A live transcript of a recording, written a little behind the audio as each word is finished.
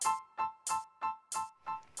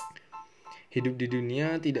Hidup di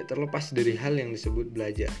dunia tidak terlepas dari hal yang disebut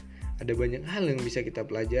belajar. Ada banyak hal yang bisa kita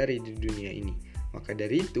pelajari di dunia ini. Maka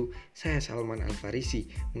dari itu, saya Salman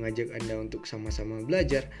Al-Farisi mengajak Anda untuk sama-sama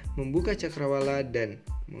belajar, membuka cakrawala dan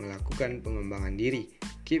melakukan pengembangan diri.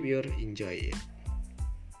 Keep your enjoy it.